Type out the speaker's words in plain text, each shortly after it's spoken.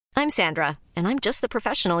I'm Sandra, and I'm just the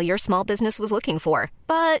professional your small business was looking for.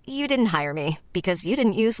 But you didn't hire me because you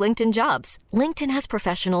didn't use LinkedIn Jobs. LinkedIn has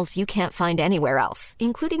professionals you can't find anywhere else,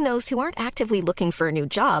 including those who aren't actively looking for a new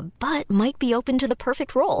job, but might be open to the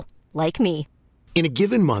perfect role, like me. In a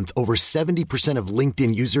given month, over 70% of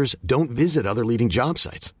LinkedIn users don't visit other leading job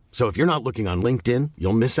sites. So if you're not looking on LinkedIn,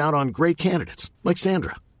 you'll miss out on great candidates like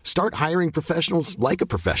Sandra. Start hiring professionals like a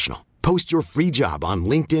professional. Post your free job on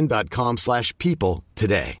linkedin.com/people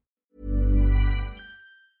today.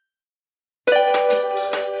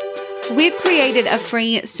 We've created a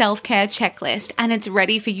free self-care checklist and it's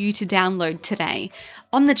ready for you to download today.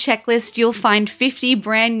 On the checklist, you'll find 50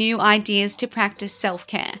 brand new ideas to practice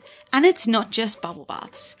self-care. And it's not just bubble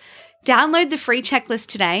baths. Download the free checklist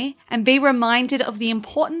today and be reminded of the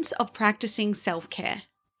importance of practicing self-care.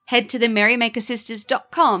 Head to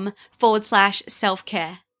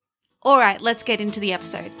themerrymakersisters.com/self-care. All right, let's get into the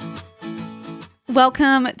episode.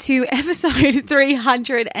 Welcome to episode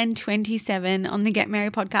 327 on the Get Merry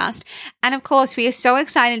podcast. And of course, we are so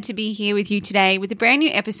excited to be here with you today with a brand new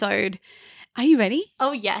episode. Are you ready?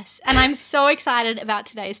 Oh, yes. And I'm so excited about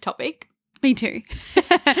today's topic. Me too.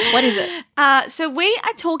 What is it? So we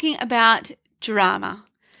are talking about drama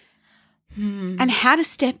and how to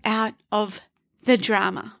step out of the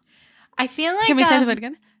drama. I feel like... Can we say the word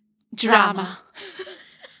again? Drama.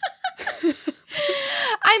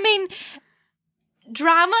 I mean,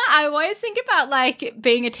 drama, I always think about like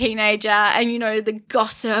being a teenager and, you know, the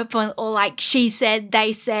gossip or like she said,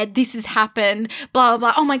 they said, this has happened, blah, blah,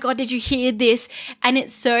 blah. Oh my God, did you hear this? And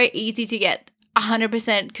it's so easy to get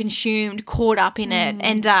 100% consumed, caught up in it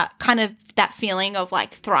and kind of that feeling of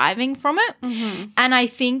like thriving from it. Mm-hmm. And I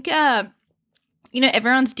think, you know,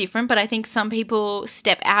 everyone's different, but I think some people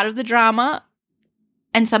step out of the drama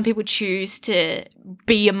and some people choose to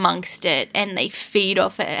be amongst it and they feed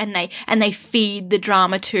off it and they feed the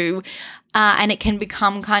drama too. And it can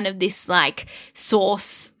become kind of this like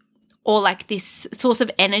source or like this source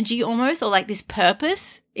of energy almost, or like this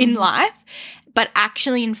purpose in life. But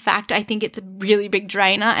actually, in fact, I think it's a really big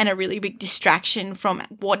drainer and a really big distraction from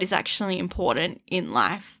what is actually important in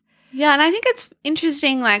life. Yeah, and I think it's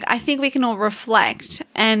interesting, like, I think we can all reflect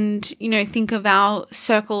and, you know, think of our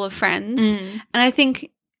circle of friends. And I think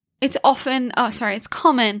it's it's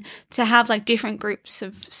common to have, like, different groups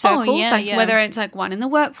of circles, whether it's, like, one in the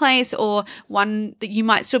workplace or one that you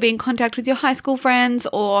might still be in contact with your high school friends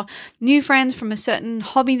or new friends from a certain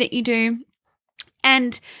hobby that you do.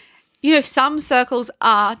 And you know, some circles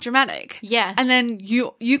are dramatic. Yes. And then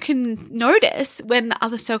you can notice when the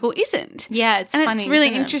other circle isn't. Yeah, it's funny. And it's really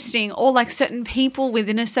interesting. Or like certain people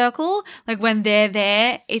within a circle, like when they're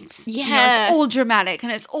there, it's, you know, it's all dramatic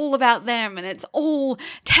and it's all about them and it's all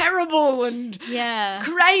terrible and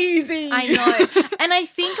crazy. I know. And I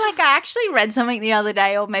think like I actually read something the other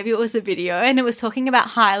day, or maybe it was a video, and it was talking about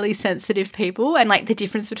highly sensitive people and like the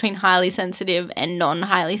difference between highly sensitive and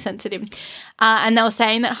non-highly sensitive. And they were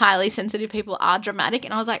saying that highly sensitive people are dramatic.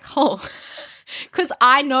 And I was like, oh, because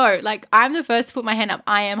I know, like, I'm the first to put my hand up.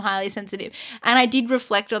 I am highly sensitive. And I did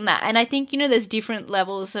reflect on that. And I think, you know, there's different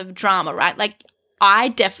levels of drama, right? Like, I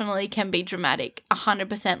definitely can be dramatic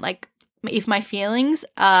 100%. Like, if my feelings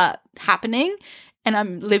are happening and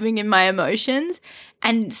I'm living in my emotions,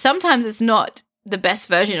 and sometimes it's not the best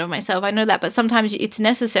version of myself, I know that, but sometimes it's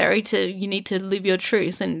necessary you need to live your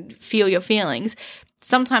truth and feel your feelings.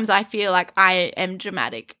 Sometimes I feel like I am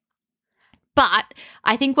dramatic. But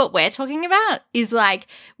I think what we're talking about is like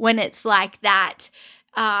when it's like that,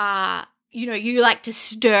 you know, you like to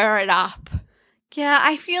stir it up. Yeah,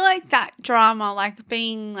 I feel like that drama, like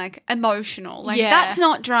being like emotional, like that's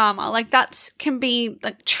not drama. Like can be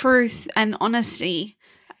like truth and honesty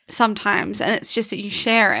sometimes, and it's just that you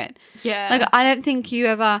share it. Yeah. Like I don't think you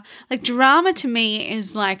ever, like drama to me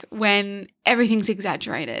is like when everything's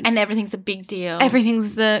exaggerated. And everything's a big deal.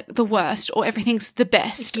 Everything's the worst, or everything's the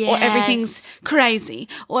best, or everything's crazy,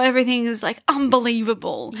 or everything is like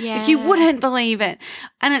unbelievable. Yeah. Like you wouldn't believe it.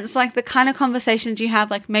 And it's like the kind of conversations you have,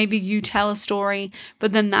 like maybe you tell a story,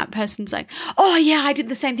 but then that person's like, oh yeah, I did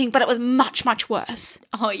the same thing, but it was much, much worse.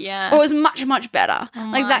 Oh yeah. Or it was much, much better. Oh,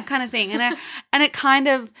 like that kind of thing. And it kind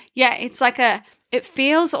of, it's like it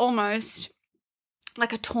feels almost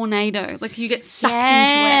like a tornado. Like you get sucked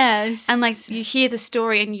into it. And like you hear the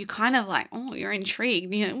story and you kind of like, oh, you're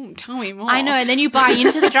intrigued. You know, tell me more. I know. And then you buy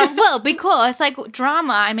into the drama. Well, because like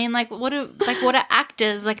drama, I mean, like what are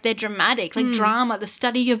actors? Like they're dramatic. Like drama, the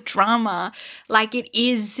study of drama, like it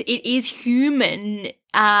is human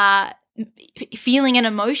feeling an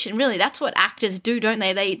emotion. Really, that's what actors do, don't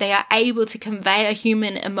they? They are able to convey a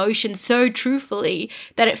human emotion so truthfully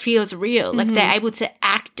that it feels real. Like they're able to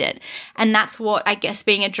act it. And that's what I guess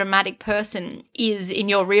being a dramatic person is in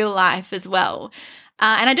your real life as well.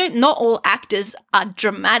 And not all actors are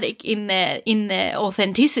dramatic in their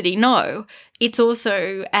authenticity. No, it's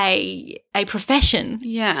also a profession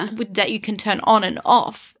that you can turn on and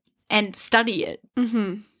off and study it.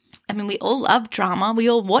 Mm-hmm. I mean, we all love drama. We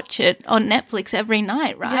all watch it on Netflix every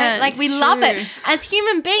night, right? Yeah, like we love it. As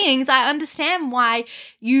human beings, I understand why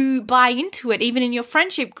you buy into it, even in your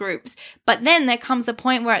friendship groups. But then there comes a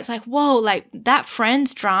point where it's like, whoa, like that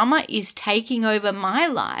friend's drama is taking over my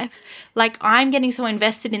life. Like I'm getting so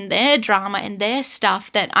invested in their drama and their stuff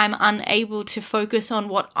that I'm unable to focus on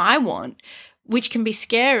what I want, which can be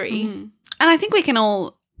scary. Mm-hmm. And I think we can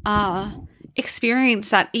all experience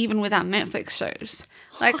that even with our Netflix shows.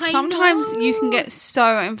 Like sometimes you can get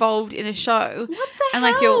so involved in a show, and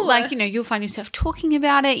like you'll find yourself talking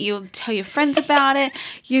about it. You'll tell your friends about it.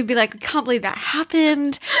 You'll be like, I can't believe that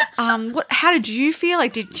happened. How did you feel?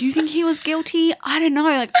 Like, did you think he was guilty? I don't know.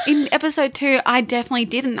 Like in episode 2, I definitely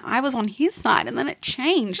didn't. I was on his side, and then it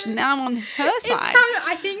changed. And now I'm on her side.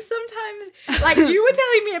 I think sometimes, like you were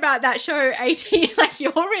telling me about that show, 18. Like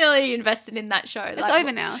you're really invested in that show. It's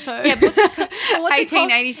over now. So yeah, what's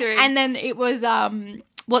 1883, and then it was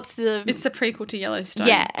it's the prequel to Yellowstone.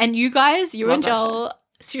 Yeah, and you guys, you and Joel,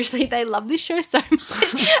 seriously, they love this show so much.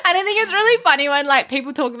 And I think it's really funny when like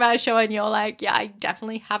people talk about a show and you're like, yeah, I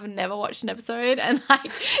definitely have never watched an episode, and like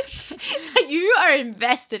you are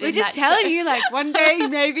invested. We're just telling you, like one day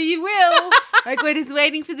maybe you will. Like we're just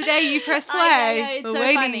waiting for the day you press play. It's we're so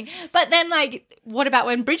waiting. Funny. But then like, what about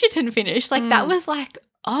when Bridgerton finished? Like that was like,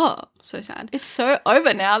 oh, so sad. It's so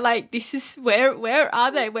over now. Like this is where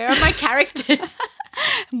are they? Where are my characters?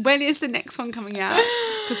 When is the next one coming out?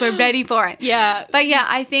 Because we're ready for it. Yeah. But yeah,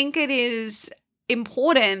 I think it is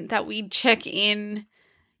important that we check in,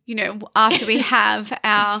 after we have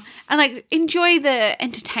and like enjoy the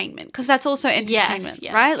entertainment, because that's also entertainment,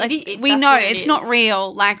 right? Like we know it's not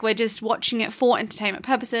real. Like we're just watching it for entertainment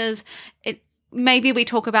purposes. Maybe we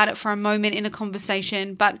talk about it for a moment in a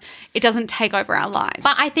conversation, but it doesn't take over our lives.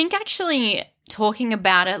 But I think actually talking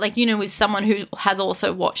about it, like, with someone who has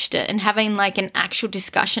also watched it and having like an actual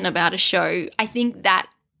discussion about a show, I think that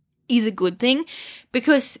is a good thing,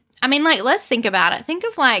 because, I mean, like, let's think about it. Think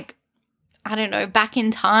of like, I don't know, back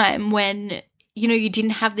in time when, you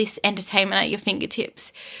didn't have this entertainment at your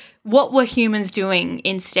fingertips. What were humans doing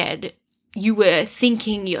instead? You were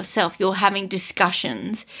thinking yourself, you're having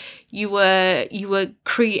discussions, you were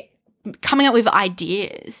coming up with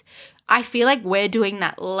ideas. I feel like we're doing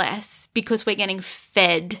that less because we're getting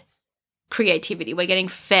fed creativity. We're getting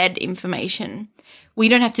fed information. We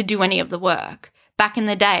don't have to do any of the work. Back in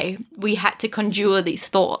the day, we had to conjure these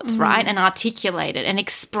thoughts, right, and articulate it and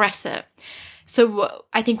express it. So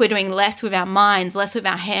I think we're doing less with our minds, less with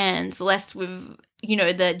our hands, less with,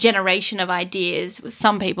 the generation of ideas.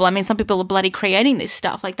 Some people are bloody creating this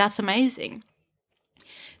stuff. Like, that's amazing.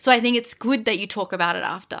 So I think it's good that you talk about it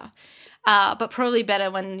after. But probably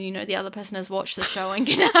better when, the other person has watched the show and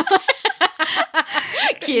can have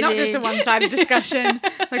not just a one-sided discussion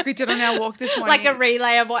like we did on our walk this morning. Like a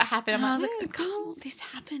relay of what happened. I was like, this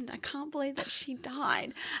happened. I can't believe that she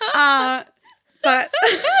died. But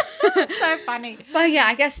so funny. But yeah,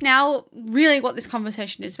 I guess now really what this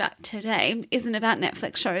conversation is about today isn't about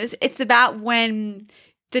Netflix shows. It's about when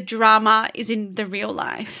the drama is in the real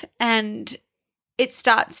life and it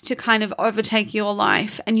starts to kind of overtake your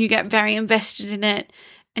life and you get very invested in it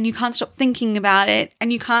and you can't stop thinking about it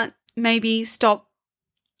and you can't maybe stop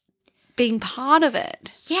being part of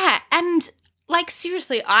it. Yeah, and like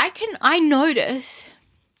seriously, I notice,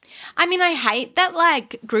 I mean, I hate that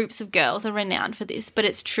like groups of girls are renowned for this, but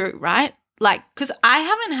it's true, right? Like, because I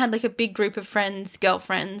haven't had like a big group of friends,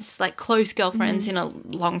 girlfriends, like close girlfriends in a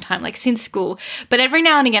long time, like since school. But every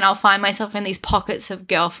now and again, I'll find myself in these pockets of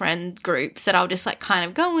girlfriend groups that I'll just like kind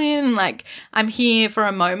of go in, like I'm here for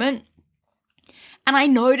a moment. And I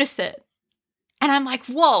notice it. And I'm like,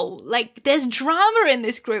 whoa, like there's drama in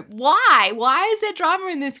this group. Why? Why is there drama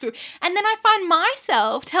in this group? And then I find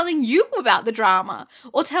myself telling you about the drama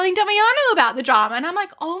or telling Damiano about the drama. And I'm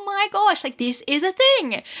like, oh my gosh, like this is a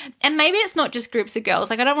thing. And maybe it's not just groups of girls.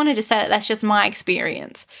 Like I don't want to just say that that's just my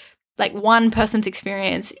experience. Like one person's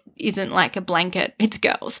experience isn't like a blanket. It's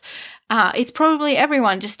girls. It's probably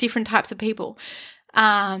everyone, just different types of people,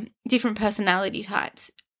 different personality types.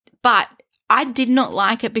 But I did not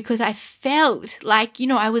like it because I felt like, you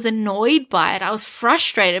know, I was annoyed by it. I was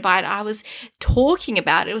frustrated by it. I was talking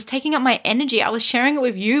about it. It was taking up my energy. I was sharing it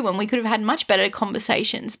with you when we could have had much better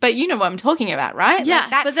conversations. But you know what I'm talking about, right? Yeah, like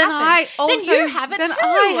that but then happened. I also then you have it then too.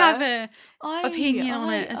 I have a opinion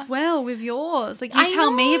on it as well with yours. Like you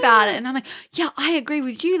tell me about it and I'm like, yeah, I agree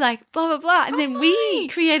with you, like blah blah blah. And then we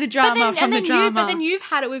create a drama from the drama. But then you've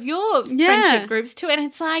had it with your friendship groups too. And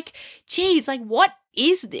it's like, geez, like what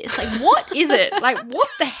is this? Like what is it? Like what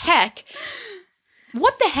the heck?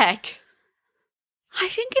 What the heck? I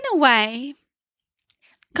think in a way,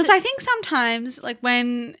 because I think sometimes like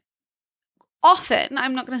when often,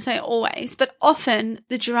 I'm not going to say always, but often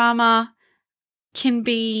the drama can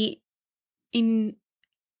be in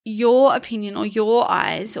your opinion or your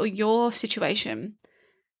eyes or your situation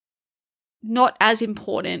not as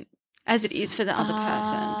important as it is for the other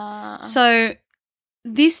person. So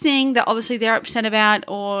this thing that obviously they're upset about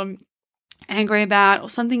or angry about or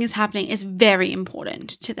something is happening is very important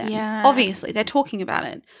to them. Yeah. Obviously, they're talking about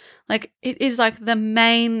it. Like it is like the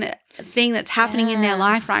main thing that's happening in their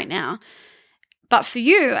life right now. But for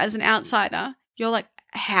you as an outsider, you're like,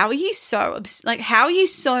 how are you so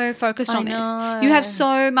focused on this? You have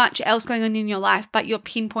so much else going on in your life, but you're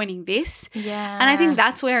pinpointing this. Yeah. And I think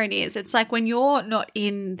that's where it is. It's like when you're not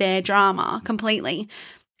in their drama completely,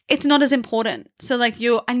 it's not as important. So like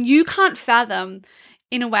you can't fathom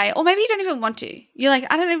in a way, or maybe you don't even want to. You're like,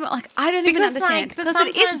 I don't even understand because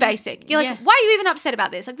it is basic. You're like, why are you even upset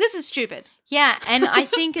about this? Like, this is stupid. Yeah, and I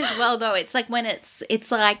think as well though, it's like when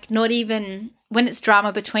it's like not even when it's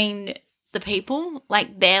drama between the people,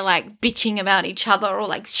 like they're like bitching about each other or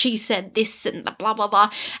like she said this and blah blah blah,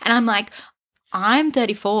 and I'm like, I'm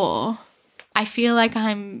 34. I feel like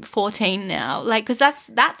I'm 14 now, like because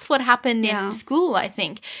that's what happened in school, I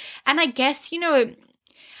think, and I guess, you know,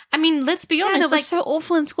 I mean, let's be honest. And it was so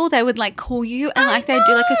awful in school. They would like call you and like they'd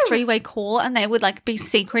do like a 3-way call and they would like be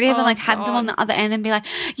secretive and like have them on the other end and be like,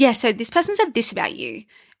 yeah, so this person said this about you.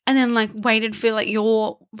 And then like waited for like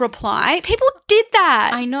your reply. People did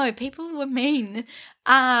that. I know. People were mean.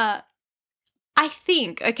 I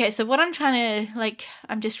think, okay, so what I'm trying to, like,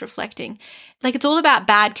 I'm just reflecting. Like, it's all about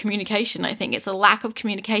bad communication, I think. It's a lack of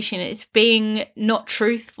communication. It's being not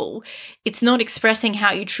truthful. It's not expressing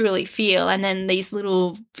how you truly feel. And then these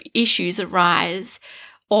little issues arise.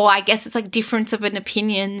 Or I guess it's like difference of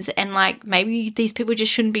opinions and like maybe these people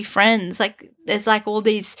just shouldn't be friends. Like there's like all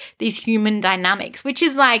these human dynamics, which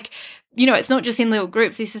is like, you know, it's not just in little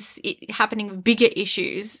groups. This is happening with bigger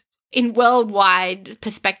issues in worldwide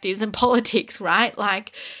perspectives and politics, right?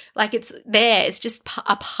 Like it's there. It's just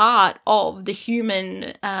a part of the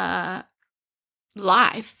human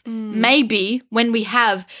life. Maybe when we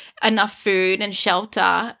have enough food and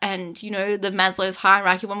shelter and, you know, the Maslow's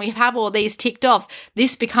hierarchy, when we have all these ticked off,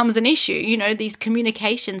 this becomes an issue, you know, these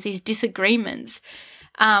communications, these disagreements.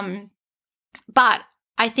 But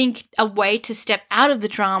I think a way to step out of the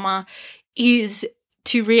drama is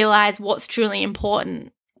to realize what's truly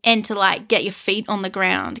important and to like get your feet on the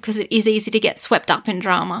ground, because it is easy to get swept up in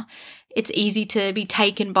drama. It's easy to be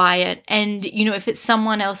taken by it. And, you know, if it's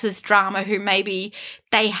someone else's drama who maybe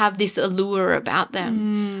they have this allure about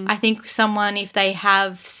them. I think someone, if they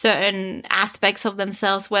have certain aspects of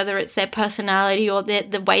themselves, whether it's their personality or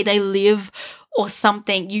the way they live or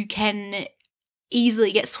something, you can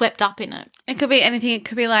easily get swept up in it. It could be anything. It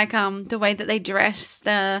could be like the way that they dress,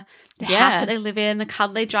 the house that they live in, the car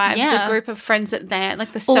they drive, the group of friends that they're,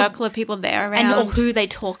 like the circle of people they're around. Or who they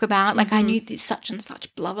talk about. Like, I knew this such and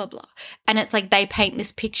such, blah, blah, blah. And it's like they paint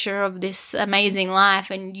this picture of this amazing life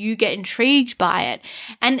and you get intrigued by it.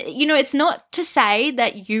 And, you know, it's not to say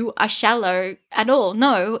that you are shallow at all.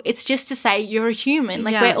 No, it's just to say you're a human.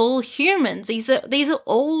 Like, we're all humans. These are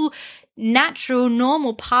all natural,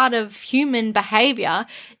 normal part of human behavior.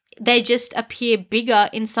 They just appear bigger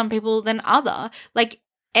in some people than other. Like,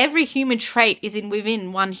 every human trait is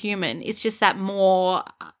within one human. It's just that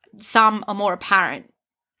some are more apparent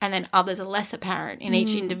and then others are less apparent in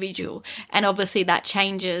each individual. And obviously that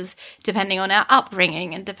changes depending on our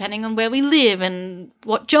upbringing and depending on where we live and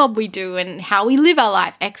what job we do and how we live our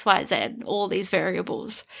life, X, Y, Z, all these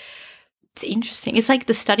variables. It's interesting. It's like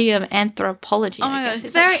the study of anthropology. Oh my God, it's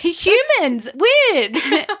very like humans. Weird.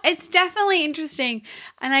 It's definitely interesting.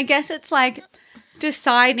 And I guess it's like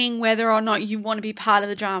deciding whether or not you want to be part of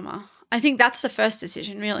the drama. I think that's the first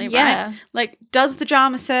decision, really, right? Like, does the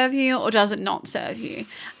drama serve you or does it not serve you?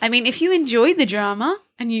 I mean, if you enjoy the drama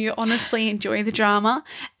and you honestly enjoy the drama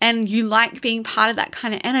and you like being part of that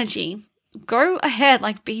kind of energy, go ahead,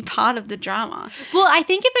 like, be part of the drama. Well, I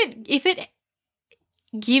think if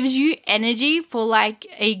gives you energy for like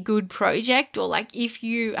a good project, or like if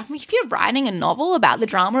you're writing a novel about the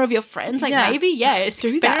drama of your friends, like maybe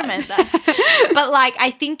experiment that. But like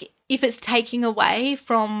I think if it's taking away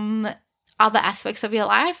from other aspects of your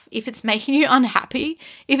life, if it's making you unhappy,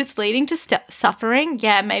 if it's leading to suffering,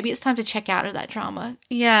 maybe it's time to check out of that drama.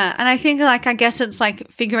 Yeah, and I think like I guess it's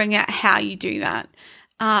like figuring out how you do that,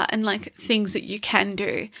 and like things that you can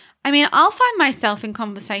do. I mean, I'll find myself in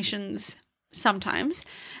conversations sometimes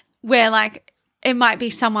where like it might be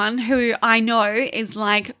someone who I know is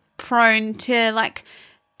like prone to like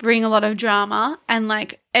bring a lot of drama, and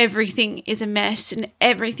like everything is a mess and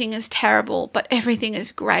everything is terrible, but everything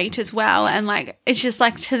is great as well, and like it's just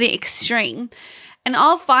like to the extreme. And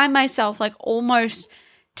I'll find myself like almost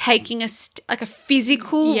taking a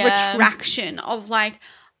physical retraction of like,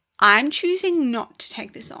 I'm choosing not to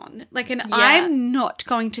take this on. Like, and I'm not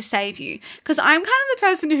going to save you. Because I'm kind of the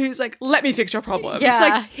person who's like, let me fix your problems. Yeah.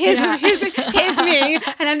 Like, here's me,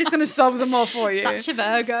 and I'm just going to solve them all for you. Such a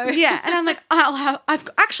Virgo. Yeah. And I'm like, I've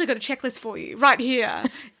actually got a checklist for you right here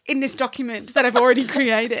in this document that I've already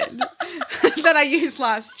created that I used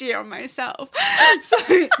last year on myself. So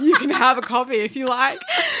you can have a copy if you like.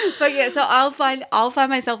 But yeah, so I'll find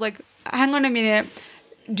myself like, hang on a minute.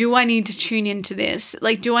 Do I need to tune into this?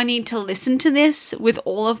 Like, do I need to listen to this with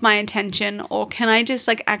all of my attention, or can I just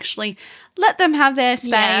like actually let them have their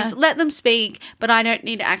space, let them speak, but I don't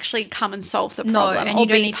need to actually come and solve the problem and or you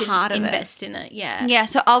don't be need part to of invest in it. Yeah. Yeah,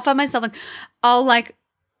 so I'll find myself like, I'll like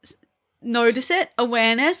notice it,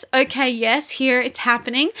 awareness. Okay, yes, here it's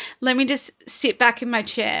happening. Let me just sit back in my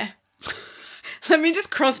chair. Let me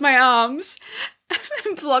just cross my arms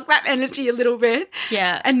and block that energy a little bit,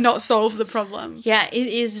 and not solve the problem. Yeah, it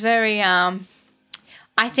is very I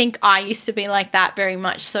think I used to be like that very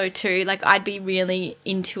much so too. Like I'd be really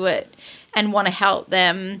into it and want to help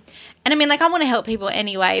them. And I mean, like I want to help people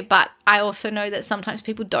anyway, but I also know that sometimes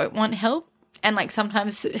people don't want help, and like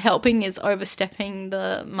sometimes helping is overstepping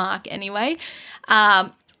the mark anyway.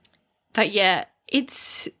 But yeah,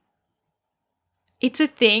 it's a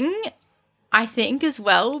thing, I think, as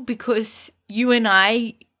well, because you and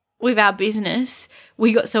I, with our business,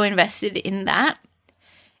 we got so invested in that,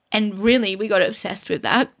 and really we got obsessed with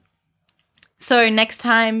that. So next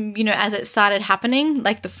time, you know, as it started happening,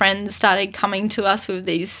 like the friends started coming to us with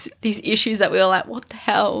these issues that we were like, what the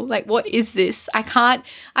hell? Like, what is this? I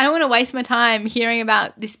don't want to waste my time hearing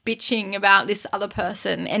about this bitching about this other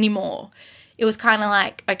person anymore. It was kind of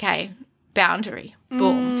like, okay, boundary,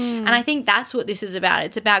 boom. And I think that's what this is about.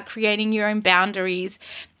 It's about creating your own boundaries,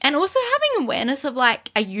 and also having awareness of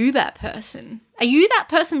like, are you that person? Are you that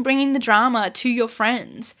person bringing the drama to your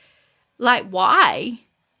friends? Like, why?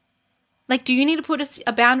 Like, do you need to put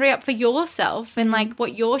a boundary up for yourself and like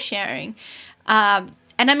what you're sharing? And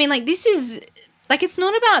I mean, like, this is like, it's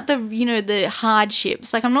not about the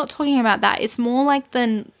hardships. Like, I'm not talking about that. It's more like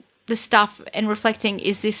the stuff and reflecting,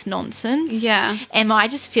 is this nonsense? Yeah. Am I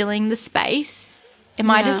just filling the space? Am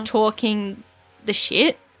I just talking the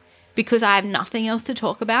shit because I have nothing else to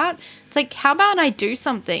talk about? It's like, how about I do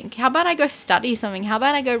something? How about I go study something? How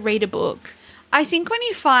about I go read a book? I think when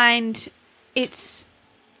you find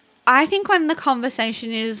I think when the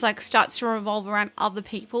conversation is like starts to revolve around other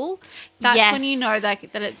people, that's when you know that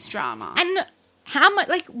it's drama. And how much,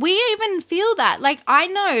 like, we even feel that. Like, I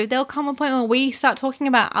know there'll come a point where we start talking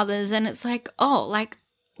about others and it's like, oh, like,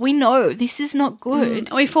 we know this is not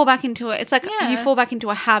good. We fall back into it. It's like you fall back into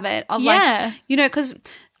a habit of like, you know, because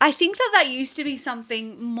I think that used to be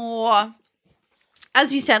something more,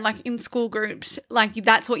 as you said, like in school groups, like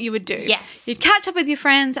that's what you would do. Yes. You'd catch up with your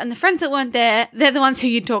friends, and the friends that weren't there, they're the ones who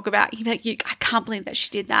you'd talk about. You'd be like, I can't believe that she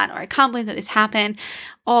did that, or I can't believe that this happened.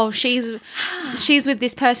 Oh, she's with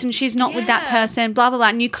this person, she's not with that person, blah, blah, blah.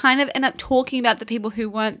 And you kind of end up talking about the people who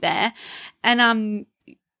weren't there. And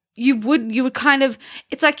you would kind of,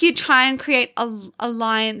 it's like you try and create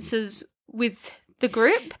alliances with the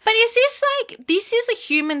group. But this is a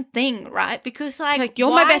human thing, right? Because like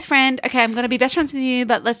you're my best friend. Okay, I'm going to be best friends with you,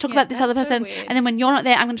 but let's talk about this other person. So and then when you're not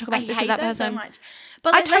there, I'm going to talk about this with that person. So much.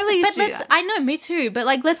 But like, I totally used to do that. I know, me too. But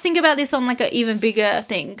like, let's think about this on like an even bigger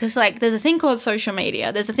thing. Because like, there's a thing called social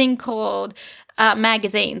media. There's a thing called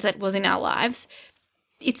magazines that was in our lives.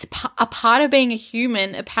 It's a part of being a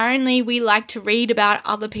human. Apparently, we like to read about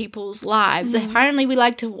other people's lives. Apparently, we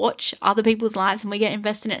like to watch other people's lives and we get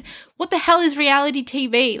invested in it. What the hell is reality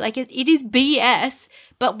TV? Like, it is BS,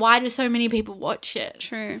 but why do so many people watch it?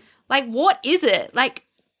 True. Like, what is it? Like,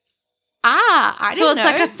 I don't know. So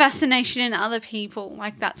it's like a fascination in other people.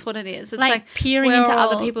 Like, that's what it is. It's like peering into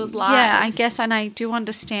other people's lives. Yeah, I guess, and I do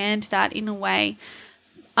understand that in a way.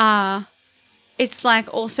 it's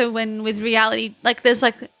like also when with reality, like there's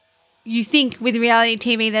like, you think with reality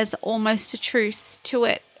TV there's almost a truth to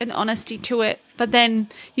it, an honesty to it, but then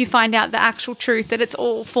you find out the actual truth that it's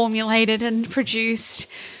all formulated and produced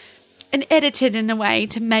and edited in a way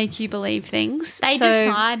to make you believe things. They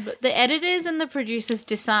decide, the editors and the producers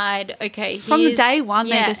decide, okay, from the day one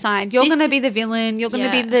they decide, you're going to be the villain, you're going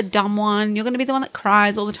to be the dumb one, you're going to be the one that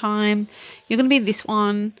cries all the time, you're going to be this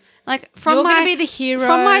one. Like you're going to be the hero.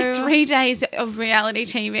 From my 3 days of reality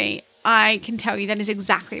TV, I can tell you that is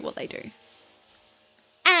exactly what they do.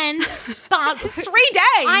 But 3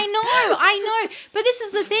 days. I know. But this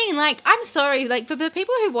is the thing. Like, I'm sorry. Like, for the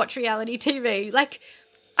people who watch reality TV, like,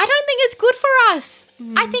 I don't think it's good for us.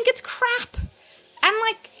 I think it's crap. And,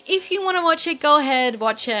 like, if you want to watch it, go ahead,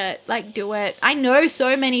 watch it. Like, do it. I know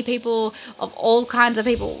so many people of all kinds of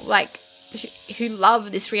people, like, who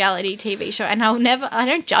love this reality TV show. And I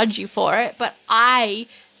don't judge you for it, but I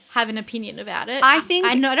have an opinion about it. I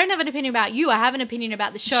don't have an opinion about you. I have an opinion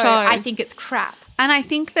about the show. I think it's crap. And I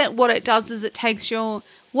think that what it does is it takes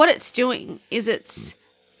what it's doing is it's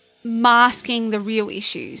masking the real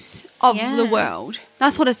issues of the world.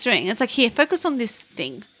 That's what it's doing. It's like, here, focus on this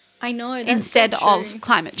thing. I know. That's instead so of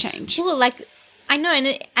climate change. Well, like, I know.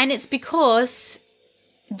 And it's because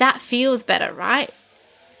that feels better, right?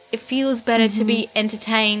 It feels better to be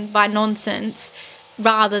entertained by nonsense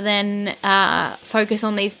rather than focus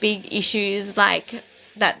on these big issues like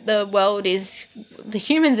that the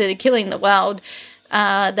humans that are killing the world,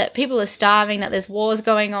 that people are starving, that there's wars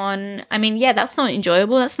going on. I mean, yeah, that's not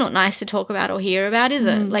enjoyable. That's not nice to talk about or hear about, is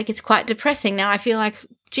it? Like, it's quite depressing. Now I feel like,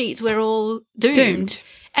 geez, we're all doomed.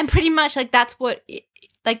 And pretty much like that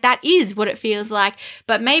is what it feels like.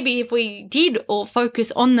 But maybe if we did all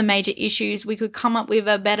focus on the major issues, we could come up with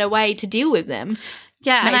a better way to deal with them.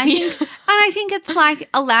 Yeah, and I think it's like,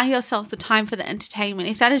 allow yourself the time for the entertainment.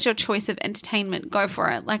 If that is your choice of entertainment, go for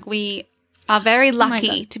it. Like, we are very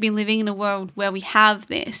lucky to be living in a world where we have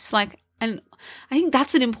this. Like, and I think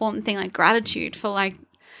that's an important thing, like gratitude for like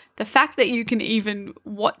the fact that you can even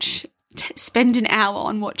spend an hour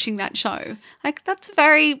on watching that show. Like, that's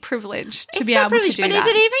very privileged to be able to do but that. Is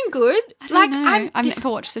it even good? I don't know. I've never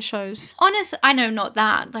watched the shows. Honestly, I know, not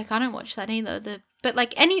that. Like, I don't watch that either. But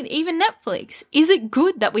like even Netflix, is it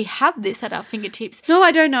good that we have this at our fingertips? No,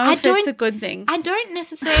 I don't know if it's a good thing. I don't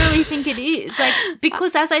necessarily think it is. Like,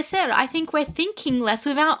 because as I said, I think we're thinking less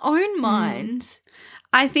with our own minds.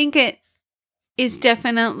 I think it is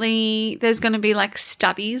definitely, there's going to be like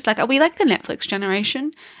studies. Like, are we like the Netflix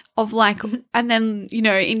generation of like, and then, you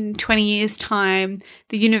know, in 20 years time,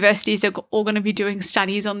 the universities are all going to be doing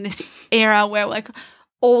studies on this era where like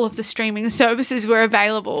all of the streaming services were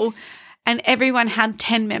available. And everyone had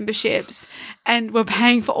 10 memberships and were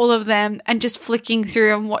paying for all of them and just flicking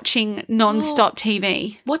through and watching non-stop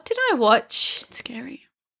TV. What did I watch? It's scary.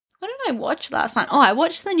 What did I watch last night? Oh, I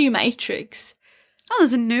watched the new Matrix. Oh,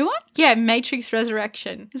 there's a new one? Yeah, Matrix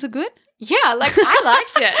Resurrection. Is it good? Yeah, like, I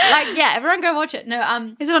liked it. Like, yeah, everyone go watch it. No,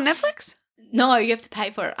 is it on Netflix? No, you have to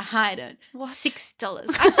pay for it. I hired it. What? $6.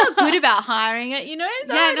 I felt good about hiring it, you know?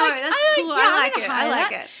 Though. Yeah, no, that's cool. Yeah, I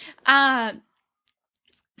like it.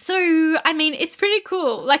 So, I mean, it's pretty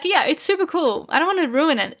cool. Like, yeah, it's super cool. I don't want to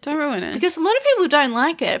ruin it. Don't ruin it. Because a lot of people don't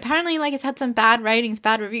like it. Apparently, like, it's had some bad ratings,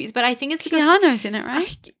 bad reviews. But I think it's because Keanu's in it,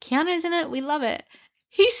 right? Keanu's in it. We love it.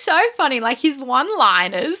 He's so funny. Like, his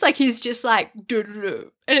one-liners, like, he's just like,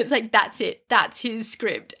 doo-doo-doo. And it's like, that's it. That's his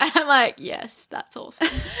script. And I'm like, yes, that's awesome.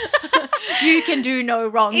 You can do no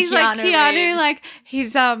wrong, he's Keanu. Like Keanu, like,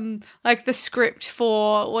 he's, like, the script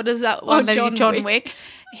for, what is that one? John Wick.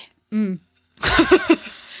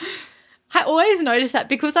 I always notice that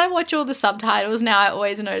because I watch all the subtitles now. I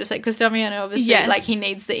always notice it because Damiano obviously like he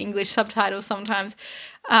needs the English subtitles sometimes.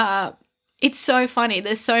 It's so funny.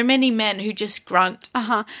 There's so many men who just grunt.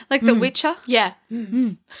 Like The Witcher. Yeah.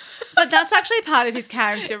 But that's actually part of his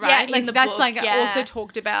character, right? Yeah, like in the that's book, like also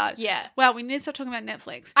talked about. Yeah. Well, we need to stop talking about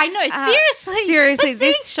Netflix. I know. Seriously. Seriously,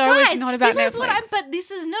 this show is not about Netflix.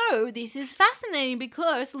 This is fascinating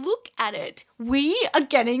because look at it. We are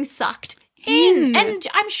getting sucked in. And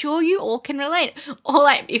I'm sure you all can relate. Or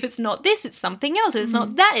like, if it's not this, it's something else. If it's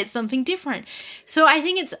not that, it's something different. So I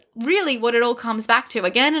think it's really what it all comes back to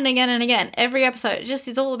again and again and again. Every episode,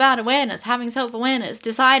 it's all about awareness, having self-awareness,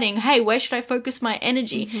 deciding, hey, where should I focus my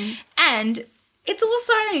energy? And it's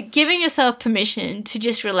also giving yourself permission to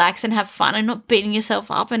just relax and have fun and not beating yourself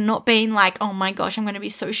up and not being like, oh my gosh, I'm going to be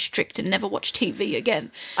so strict and never watch TV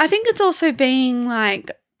again. I think it's also being like,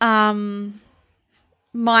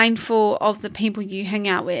 mindful of the people you hang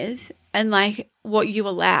out with and like what you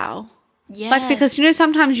allow. Like, because, you know,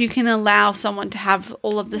 sometimes you can allow someone to have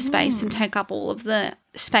all of the space and take up all of the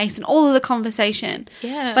space and all of the conversation.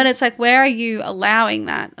 Yeah. But it's like, where are you allowing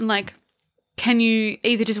that? And like, can you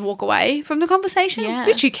either just walk away from the conversation,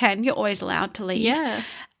 which you can, you're always allowed to leave.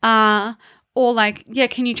 Yeah. Or like,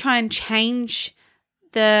 can you try and change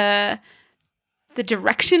the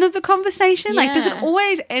direction of the conversation? Like, does it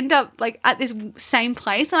always end up like at this same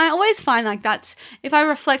place? And I always find like that's, if I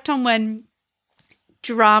reflect on when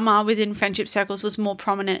drama within friendship circles was more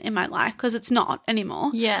prominent in my life, because it's not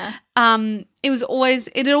anymore. Yeah. It'd always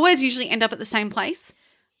usually end up at the same place.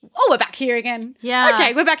 Oh, we're back here again. Yeah.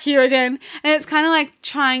 Okay, we're back here again. And it's kind of like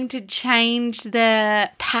trying to change the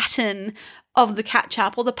pattern of the catch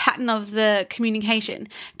up or the pattern of the communication.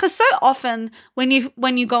 Because so often when you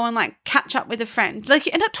go and like catch up with a friend, like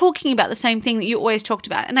you end up talking about the same thing that you always talked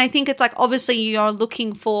about. And I think it's like, obviously you're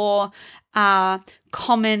looking for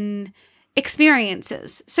common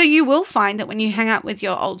experiences. So you will find that when you hang out with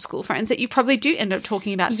your old school friends that you probably do end up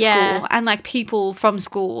talking about school and like people from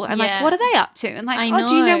school and like, what are they up to? And like,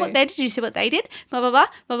 do you know what they did? Did you see what they did? Blah, blah, blah,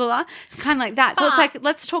 blah, blah, blah. It's kind of like that. So it's like,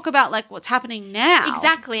 let's talk about like what's happening now.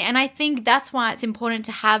 Exactly. And I think that's why it's important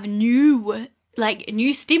to have new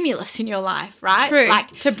stimulus in your life, right? True.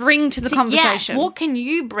 Like to bring to the conversation. Yes, what can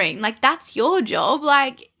you bring? Like, that's your job.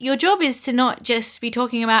 Like, your job is to not just be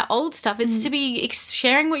talking about old stuff. It's to be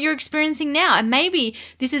sharing what you're experiencing now. And maybe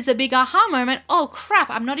this is a big aha moment. Oh, crap,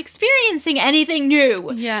 I'm not experiencing anything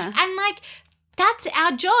new. Yeah. And, like, that's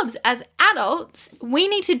our jobs as adults. We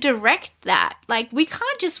need to direct that. Like, we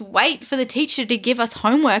can't just wait for the teacher to give us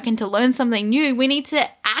homework and to learn something new. We need to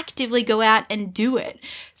actively go out and do it.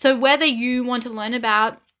 So whether you want to learn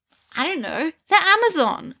about, I don't know, the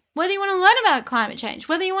Amazon, whether you want to learn about climate change,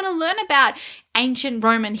 whether you want to learn about ancient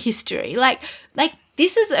Roman history, like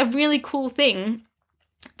this is a really cool thing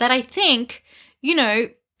that I think, you know,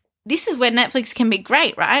 this is where Netflix can be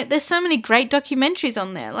great, right? There's so many great documentaries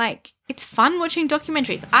on there. Like, it's fun watching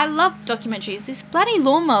documentaries. I love documentaries. This bloody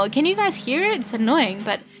lawnmower, can you guys hear it? It's annoying,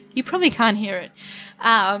 but you probably can't hear it.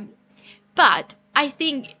 But I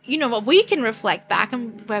think, you know what, we can reflect back,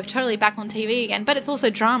 and we're totally back on TV again, but it's also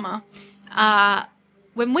drama.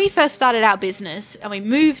 When we first started our business and we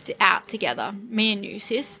moved out together, me and you,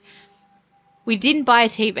 sis, we didn't buy a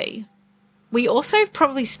TV. We also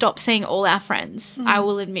probably stopped seeing all our friends, I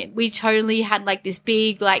will admit. We totally had like this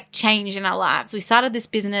big like change in our lives. We started this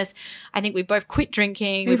business. I think we both quit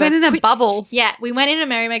drinking. We went in a bubble. Yeah, we went in a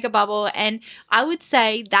merrymaker bubble. And I would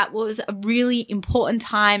say that was a really important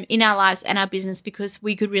time in our lives and our business because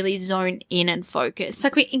we could really zone in and focus. It's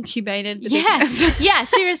like we incubated the business. Yeah,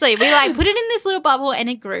 seriously. We like put it in this little bubble and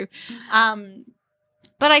it grew.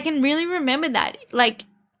 But I can really remember that. Like,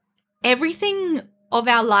 everything of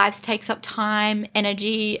our lives takes up time,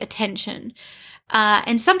 energy, attention.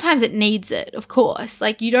 And sometimes it needs it, of course.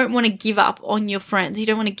 Like, you don't want to give up on your friends. You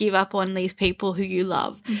don't want to give up on these people who you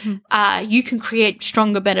love. You can create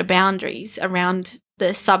stronger, better boundaries around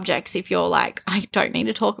the subjects if you're like, I don't need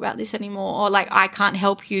to talk about this anymore, or like, I can't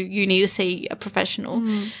help you. You need to see a professional.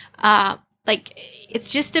 Like, it's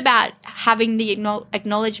just about having the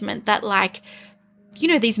acknowledgement that, like, you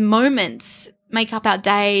know, these moments make up our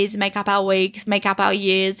days, make up our weeks, make up our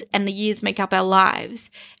years, and the years make up our lives.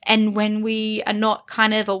 And when we are not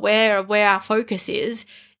kind of aware of where our focus is,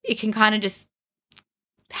 it can kind of just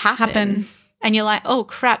happen. And you're like, oh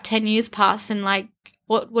crap, 10 years passed and like,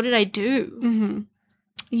 what did I do?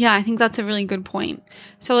 Yeah, I think that's a really good point.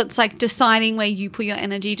 So it's like deciding where you put your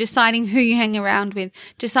energy, deciding who you hang around with,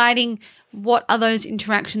 deciding what are those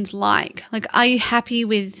interactions like. Like, are you happy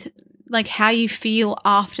with like how you feel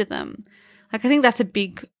after them? Like, I think that's a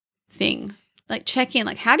big thing. Like, check in.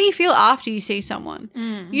 Like, how do you feel after you see someone?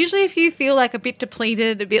 Usually if you feel like a bit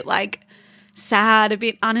depleted, a bit like sad, a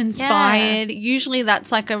bit uninspired, usually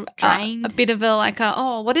that's like a bit of a like a,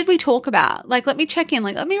 oh, what did we talk about? Like, let me check in.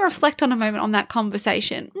 Like, let me reflect on a moment on that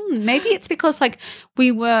conversation. Maybe it's because like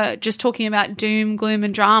we were just talking about doom, gloom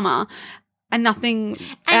and drama and nothing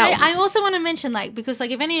else. I also want to mention, like, because,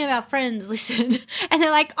 like, if any of our friends listen and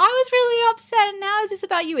they're like, I was really upset and now is this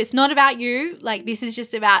about you? It's not about you. Like, this is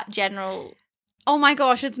just about general. Oh my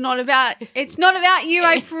gosh, it's not about you,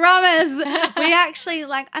 I promise. We actually,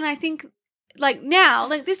 like, and I think, like, now,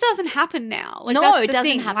 like, this doesn't happen now. Like, no, it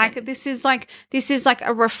doesn't happen. Like, this is like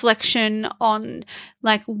a reflection on,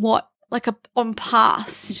 like, on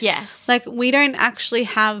past. Yes. Like, we don't actually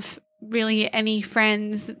have really any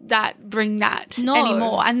friends that bring that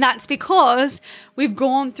anymore. And that's because we've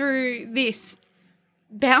gone through this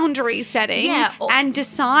boundary setting and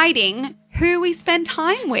deciding who we spend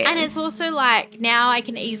time with. And it's also like now I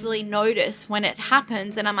can easily notice when it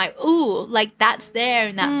happens and I'm like, ooh, like that's there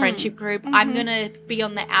in that friendship group. I'm going to be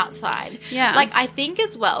on the outside. Yeah. Like I think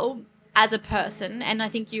as well as a person, and I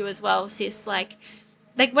think you as well, sis, like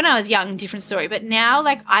when I was young, different story, but now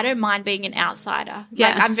like I don't mind being an outsider.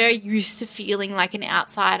 Yes. Like I'm very used to feeling like an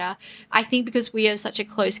outsider. I think because we have such a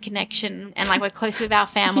close connection and like we're close with our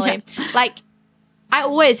family, like I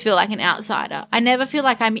always feel like an outsider. I never feel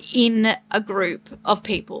like I'm in a group of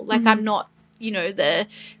people. Like I'm not,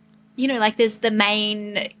 like there's the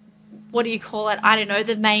main, what do you call it? I don't know,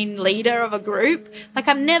 the main leader of a group. Like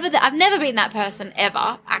I've never been that person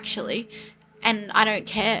ever, actually, and I don't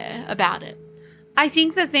care about it. I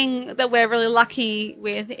think the thing that we're really lucky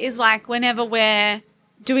with is like whenever we're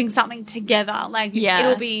doing something together, like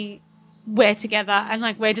it'll be we're together and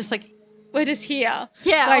like we're just here.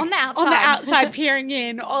 Yeah, like, on the outside. On the outside peering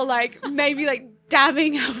in or like maybe like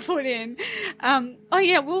dabbing our foot in.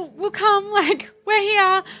 We'll come, like we're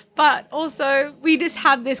here. But also we just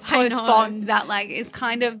have this close bond that like is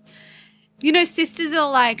kind of, sisters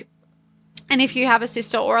are like, and if you have a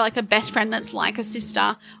sister or like a best friend that's like a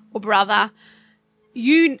sister or brother,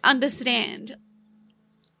 you understand.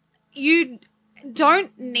 You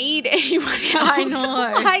don't need anyone else. I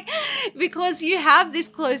know. Like, because you have this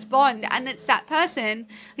close bond and it's that person.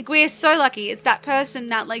 Like, we're so lucky. It's that person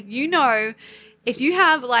that, like, if you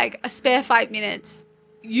have, like, a spare 5 minutes,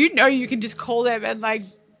 you can just call them and, like,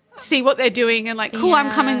 see what they're doing and, like, cool,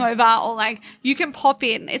 I'm coming over. Or, like, you can pop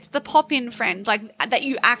in. It's the pop-in friend, like, that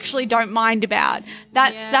you actually don't mind about.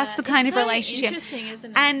 That's the kind of relationship. Interesting,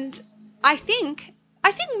 isn't it? And I think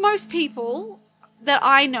most people that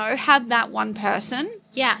I know have that one person.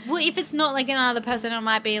 Yeah. Well, if it's not like another person, it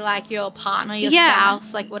might be like your partner, your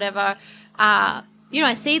spouse, like whatever. I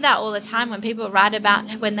see that all the time when people write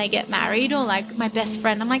about when they get married or like my best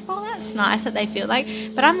friend. I'm like, oh, that's nice that they feel like.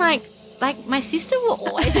 But I'm like my sister will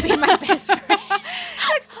always be my best friend.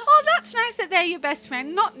 Like, oh, that's nice that they're your best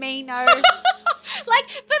friend. Not me, no.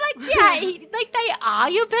 They are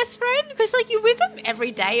your best friend because like you're with them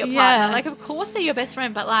every day, your partner. Like, of course they're your best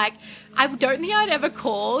friend, but like I don't think I'd ever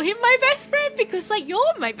call him my best friend because like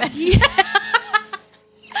you're my best friend.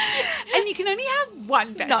 And you can only have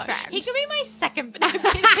one best friend. He could be my second, but I'm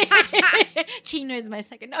kidding. Chino's my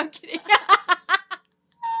second. No, I'm kidding.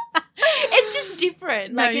 It's just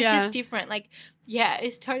different. Like, it's just different. Like, yeah,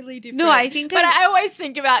 it's totally different. No, I think... But I always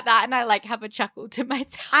think about that and I, like, have a chuckle to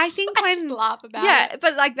myself. I think I just laugh about it. Yeah,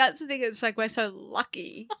 but, like, that's the thing. It's, like, we're so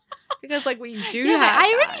lucky because, like, we do have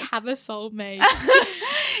I already have a soulmate.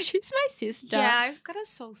 She's my sister. Yeah, I've got a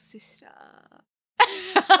soul sister. But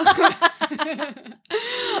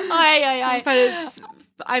it's...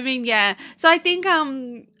 I mean, yeah. So I think...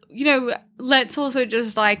 let's also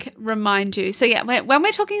just like remind you. So yeah, when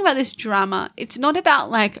we're talking about this drama, it's not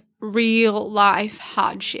about like real life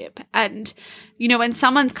hardship. And, when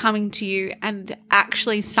someone's coming to you and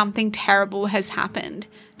actually something terrible has happened,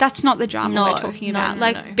 that's not the drama we're talking about.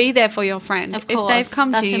 No. Be there for your friend. Of course, if they've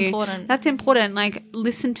come to you, important. That's important. Like,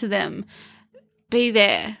 listen to them. Be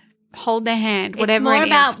there. Hold their hand, whatever it is. It's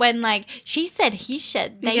more about when, like, she said, he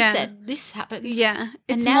said, they said, this happened. Yeah.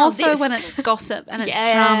 It's now more so this. when it's gossip and it's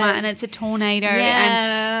drama and it's a tornado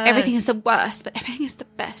and everything is the worst, but everything is the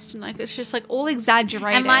best. And, like, it's just, like, all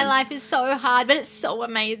exaggerated. And my life is so hard, but it's so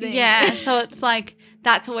amazing. Yeah. So it's, like,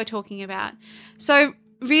 that's what we're talking about. So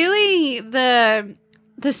really the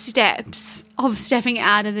steps of stepping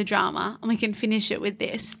out of the drama, and we can finish it with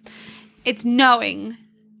this, it's knowing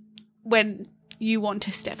when you want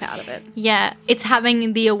to step out of it. Yeah, it's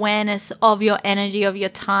having the awareness of your energy, of your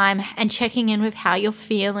time, and checking in with how you're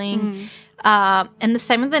feeling. And the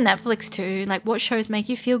same with the Netflix too. Like, what shows make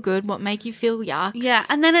you feel good? What make you feel yuck? Yeah,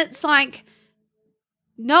 and then it's like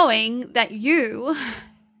knowing that you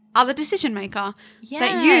are the decision maker. Yeah.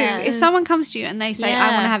 That if someone comes to you and they say,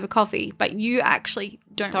 I want to have a coffee, but you actually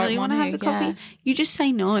don't really want to have the coffee, you just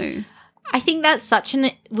say no. I think that's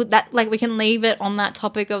we can leave it on that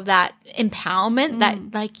topic of that empowerment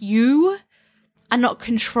that like you are not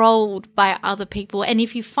controlled by other people. And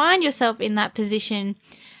if you find yourself in that position,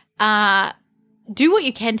 do what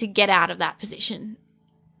you can to get out of that position.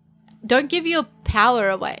 Don't give your power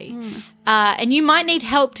away. And you might need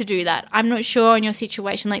help to do that. I'm not sure on your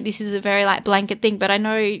situation. Like, this is a very like blanket thing, but I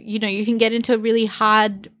know, you can get into really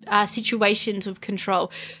hard situations with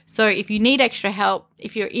control. So if you need extra help,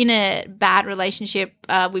 if you're in a bad relationship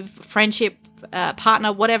with friendship,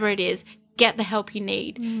 partner, whatever it is, get the help you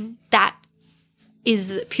need. That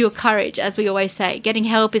is pure courage, as we always say. Getting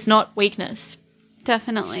help is not weakness.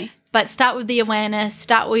 Definitely. But start with the awareness.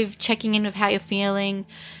 Start with checking in with how you're feeling.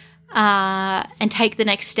 and take the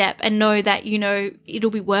next step and know that, you know, it'll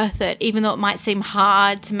be worth it, even though it might seem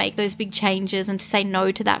hard to make those big changes and to say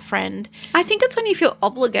no to that friend. I think it's when you feel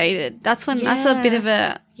obligated. That's when that's a bit of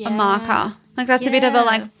a marker. Like that's a bit of a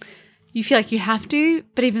like, you feel like you have to,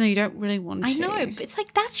 but even though you don't really want to. I know, but it's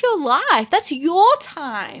like that's your life. That's your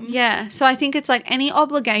time. Yeah. So I think it's like any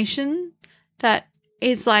obligation that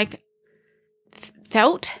is like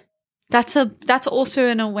felt, that's also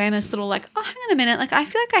an awareness little like, oh, hang on a minute. Like I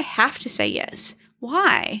feel like I have to say yes.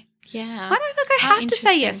 Why? Yeah. Why do I feel like I have to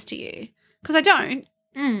say yes to you? Because I don't.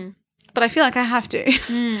 But I feel like I have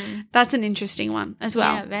to. That's an interesting one as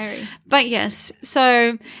well. Yeah, very. But yes,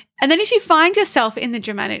 so, and then if you find yourself in the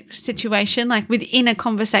dramatic situation, like within a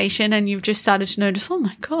conversation and you've just started to notice, oh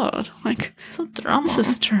my God, like It's a drama. this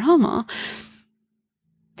is drama.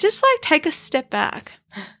 Just like take a step back.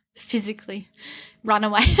 Physically. Run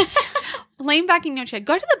away. Lean back in your chair.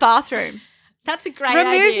 Go to the bathroom. That's a great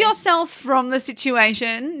idea. Remove yourself from the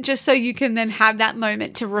situation just so you can then have that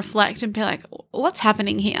moment to reflect and be like, what's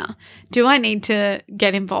happening here? Do I need to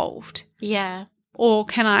get involved? Yeah. Or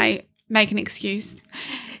can I make an excuse?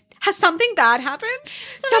 Has something bad happened?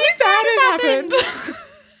 Something bad has happened.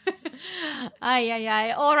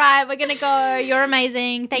 Ay. All right, we're going to go. You're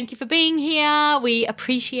amazing. Thank you for being here. We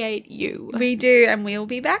appreciate you. We do, and we'll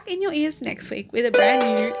be back in your ears next week with a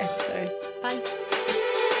brand new episode. Bye.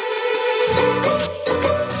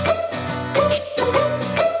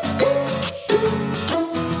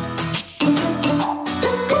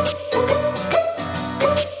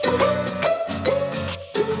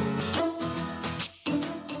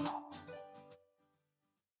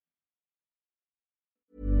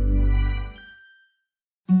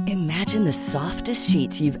 Imagine the softest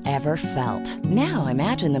sheets you've ever felt. Now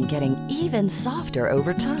imagine them getting even softer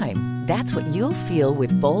over time. That's what you'll feel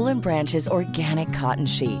with Boll & Branch's organic cotton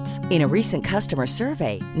sheets. In a recent customer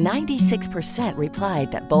survey, 96%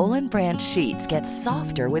 replied that Boll & Branch sheets get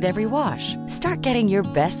softer with every wash. Start getting your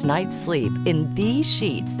best night's sleep in these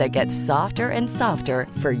sheets that get softer and softer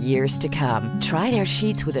for years to come. Try their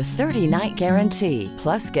sheets with a 30-night guarantee.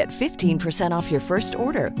 Plus, get 15% off your first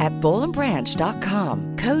order at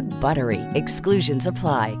bollandbranch.com. Code BUTTERY. Exclusions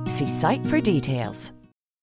apply. See site for details.